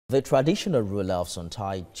The traditional ruler of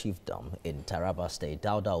Suntai Chiefdom in Taraba State,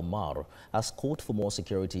 Dauda Umar, has called for more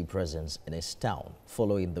security presence in his town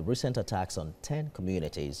following the recent attacks on 10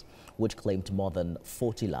 communities, which claimed more than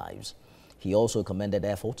 40 lives. He also commended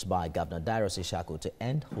efforts by Governor Dairus Ishaku to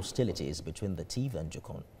end hostilities between the Tiv and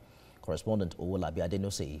Jukun. Correspondent Owolabi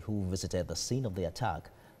Adenose, who visited the scene of the attack,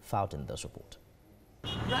 filed in this report.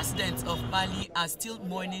 Residents of Bali are still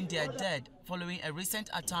mourning their dead following a recent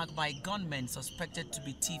attack by gunmen suspected to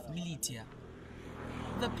be Tiv militia.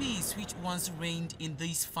 The peace which once reigned in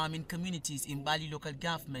these farming communities in Bali local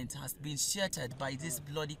government has been shattered by this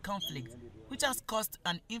bloody conflict, which has caused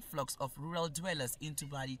an influx of rural dwellers into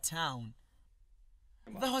Bali town.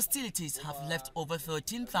 The hostilities have left over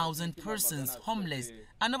 13,000 persons homeless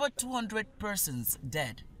and over 200 persons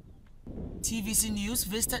dead. TVC News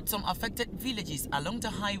visited some affected villages along the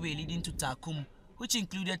highway leading to Takum, which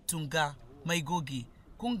included Tunga, Maigogi,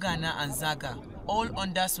 Kungana and Zaga, all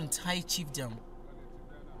under Suntai Chiefdom.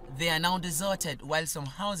 They are now deserted while some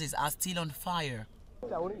houses are still on fire.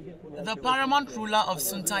 The paramount ruler of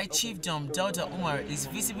Suntai Chiefdom, Dauda Umar, is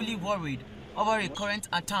visibly worried over recurrent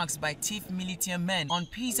attacks by Tiv militia men on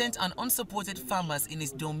peasant and unsupported farmers in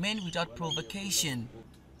his domain without provocation.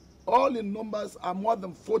 All in numbers are more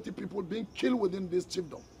than 40 people being killed within this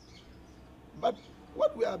chiefdom. But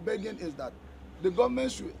what we are begging is that the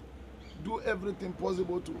government should do everything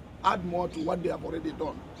possible to add more to what they have already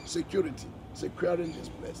done. Security, securing this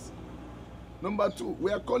place. Number two,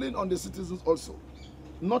 we are calling on the citizens also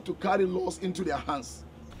not to carry laws into their hands.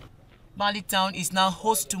 Bali town is now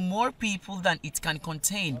host to more people than it can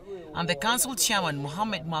contain, and the council chairman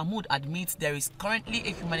Mohammed Mahmoud admits there is currently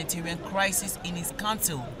a humanitarian crisis in his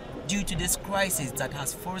council due to this crisis that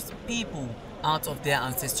has forced people out of their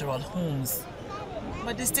ancestral homes.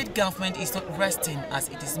 But the state government is not resting, as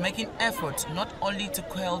it is making efforts not only to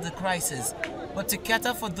quell the crisis, but to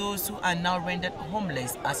cater for those who are now rendered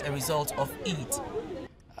homeless as a result of it.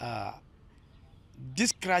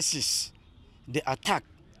 This crisis, the attack,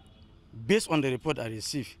 based on the report I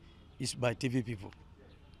received, is by TV people.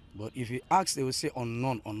 But if you ask, they will say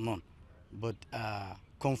unknown. But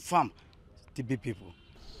confirm TV people.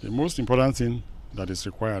 The most important thing that is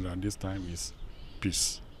required at this time is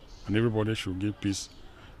peace. And everybody should give peace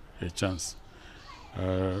a chance.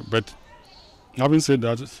 But having said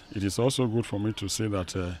that, it is also good for me to say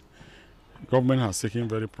that government has taken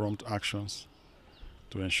very prompt actions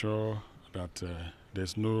to ensure that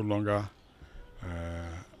there's no longer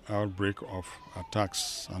outbreak of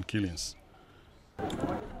attacks and killings.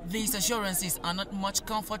 These assurances are not much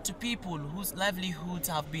comfort to people whose livelihoods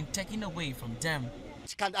have been taken away from them.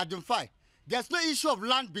 Can identify. There's no issue of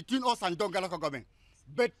land between us and Donga local government.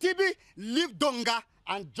 But TB leave Donga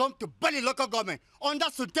and jump to Bali local government under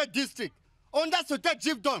Suntai district, under Suntai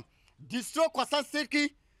Chiefdom, destroy Kwasan Seki,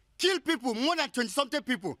 kill people, more than 20-something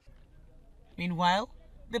people. Meanwhile,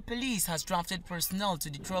 the police has drafted personnel to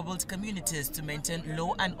the troubled communities to maintain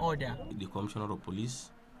law and order. The Commissioner of Police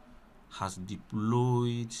has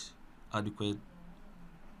deployed adequate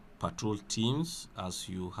patrol teams, as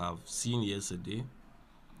you have seen yesterday.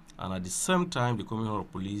 And at the same time, the Commissioner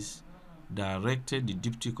of Police directed the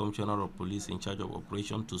Deputy Commissioner of Police in charge of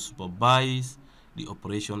operation to supervise the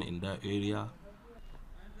operation in that area.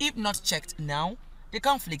 If not checked now, the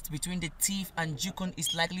conflict between the Tiv and Jukun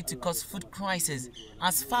is likely to cause food crisis,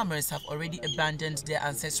 as farmers have already abandoned their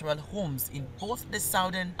ancestral homes in both the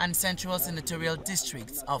southern and central senatorial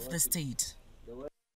districts of the state.